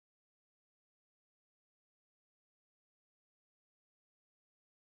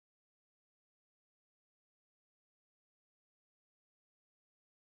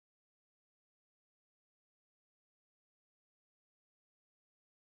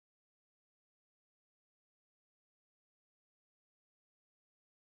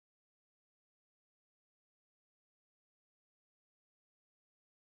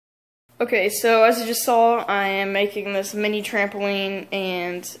Okay, so as you just saw, I am making this mini trampoline,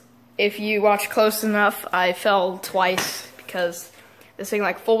 and if you watch close enough, I fell twice because this thing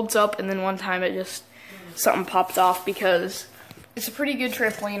like folds up, and then one time it just, something popped off because it's a pretty good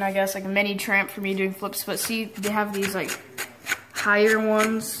trampoline, I guess, like a mini tramp for me doing flips, but see, they have these like higher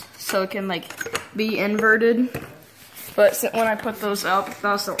ones, so it can like be inverted, but when I put those up,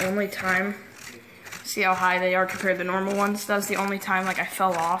 that was the only time. See how high they are compared to normal ones? That's the only time like I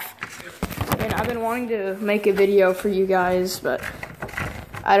fell off. And I've been wanting to make a video for you guys, but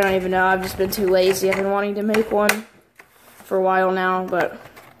I don't even know. I've just been too lazy. I've been wanting to make one for a while now, but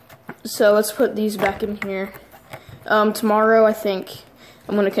so let's put these back in here. Tomorrow I think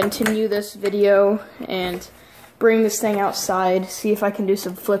I'm gonna continue this video and bring this thing outside, see if I can do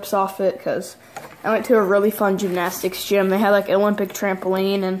some flips off it, because I went to a really fun gymnastics gym. They had like an Olympic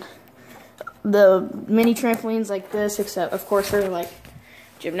trampoline and the mini trampolines like this, except of course they're like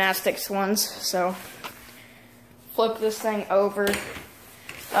gymnastics ones. So flip this thing over.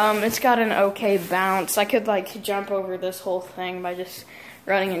 It's got an okay bounce. I could like jump over this whole thing by just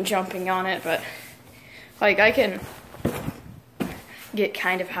running and jumping on it, but like I can get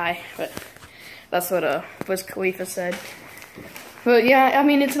kind of high, but that's what Wiz Khalifa said. But yeah, I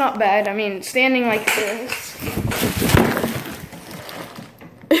mean, it's not bad. I mean, standing like this.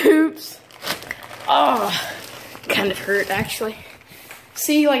 Oops. Oh, kind of hurt, actually.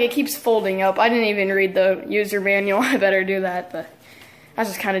 See, like, it keeps folding up. I didn't even read the user manual. I better do that, but I was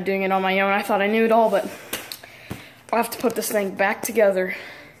just kind of doing it on my own. I thought I knew it all, but I'll have to put this thing back together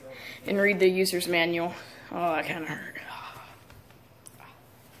and read the user's manual. Oh, that kind of hurt.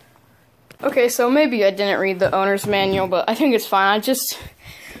 Okay, so maybe I didn't read the owner's manual, but I think it's fine.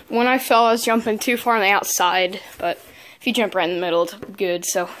 When I fell, I was jumping too far on the outside, but if you jump right in the middle, it's good.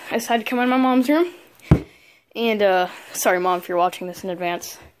 So I decided to come in my mom's room. And, sorry, Mom, if you're watching this in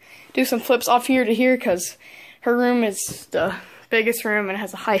advance. Do some flips off here to here, because her room is the biggest room and it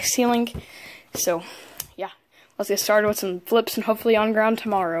has a high ceiling. So, yeah, let's get started with some flips and hopefully on ground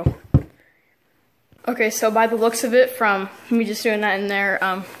tomorrow. Okay, so by the looks of it, from me just doing that in there,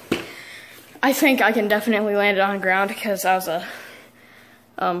 I think I can definitely land it on ground because I was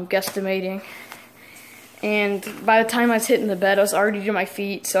guesstimating. And by the time I was hitting the bed, I was already to my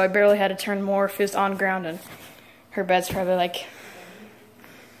feet, so I barely had to turn more if it was on ground, and her bed's probably like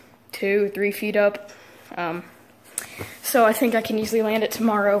 2 or 3 feet up. So I think I can easily land it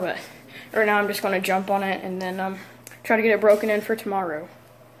tomorrow, but right now I'm just going to jump on it and then try to get it broken in for tomorrow.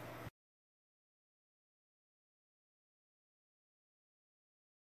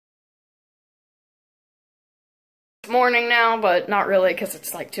 It's morning now, but not really because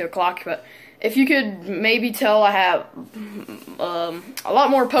it's like 2 o'clock, but if you could maybe tell, I have a lot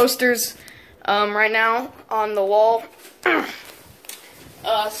more posters right now on the wall.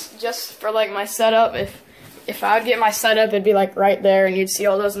 Just for like my setup. If I would get my setup, it'd be like right there, and you'd see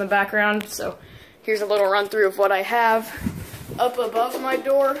all those in the background. So here's a little run through of what I have up above my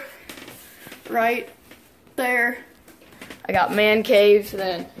door, right there. I got Man Cave,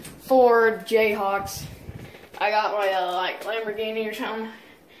 then Ford, Jayhawks. I got my like Lamborghini or something.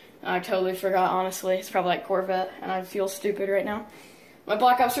 I totally forgot, honestly. It's probably like Corvette, and I feel stupid right now. My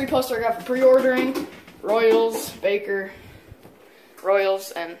Black Ops 3 poster I got for pre-ordering. Royals, Baker,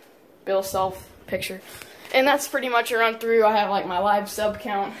 Royals, and Bill Self picture. And that's pretty much a run through. I have like my live sub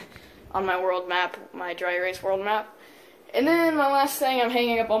count on my world map, my dry erase world map. And then my last thing, I'm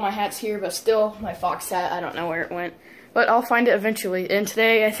hanging up all my hats here, but still my Fox hat, I don't know where it went. But I'll find it eventually. And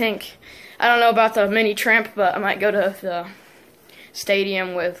today, I think, I don't know about the mini tramp, but I might go to the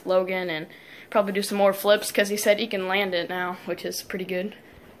stadium with Logan and probably do some more flips because he said he can land it now, which is pretty good.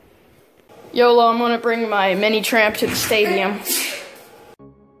 YOLO, I'm gonna bring my mini tramp to the stadium.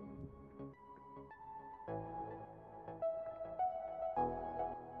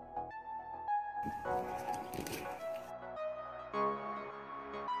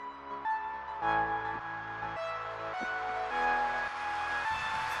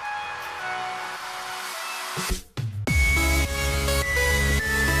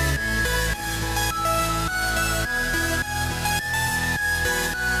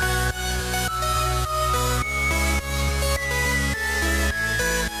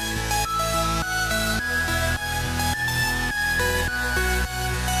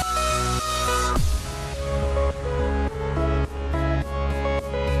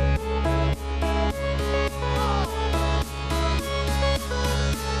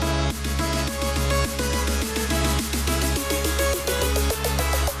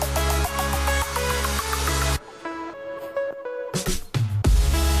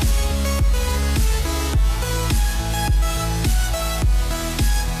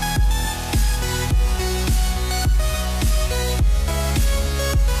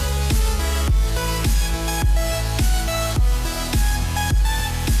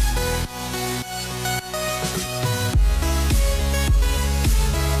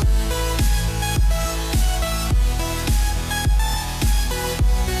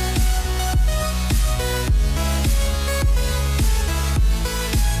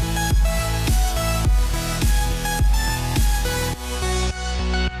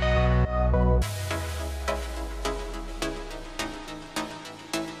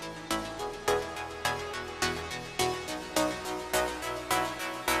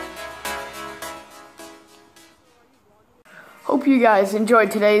 hope you guys enjoyed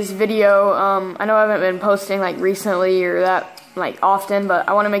today's video. I know I haven't been posting like recently or that like often, but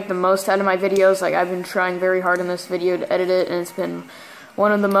I want to make the most out of my videos. Like, I've been trying very hard in this video to edit it, and it's been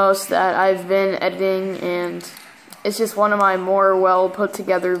one of the most that I've been editing, and it's just one of my more well put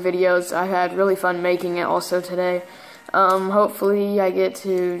together videos. I had really fun making it also today. Hopefully I get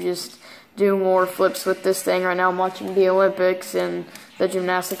to just do more flips with this thing. Right now I'm watching the Olympics and the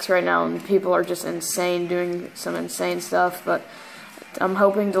gymnastics right now, and people are just insane, doing some insane stuff, but I'm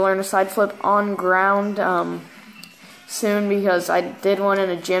hoping to learn a side flip on ground soon, because I did one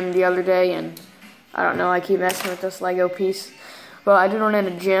in a gym the other day, and I don't know, I keep messing with this Lego piece, but I did one in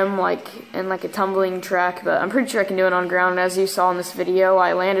a gym, like in like a tumbling track, but I'm pretty sure I can do it on ground. As you saw in this video,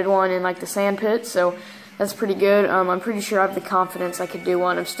 I landed one in like the sand pit, so that's pretty good. I'm pretty sure I have the confidence I could do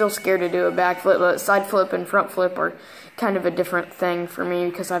one. I'm still scared to do a backflip, but side flip and front flip are kind of a different thing for me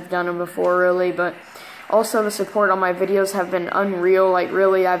because I've done them before, really. But also the support on my videos have been unreal. Like,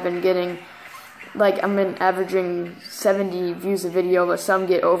 really, I've been getting, like, I've been averaging 70 views a video, but some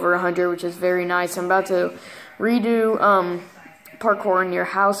get over 100, which is very nice. I'm about to redo Parkour in Your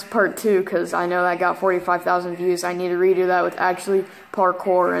House Part 2, because I know that got 45,000 views. I need to redo that with actually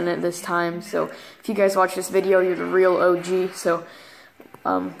parkour in it this time. So if you guys watch this video, you're the real OG. So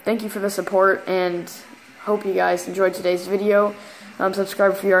thank you for the support, and hope you guys enjoyed today's video.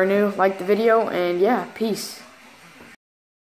 Subscribe if you are new, like the video, and yeah, peace.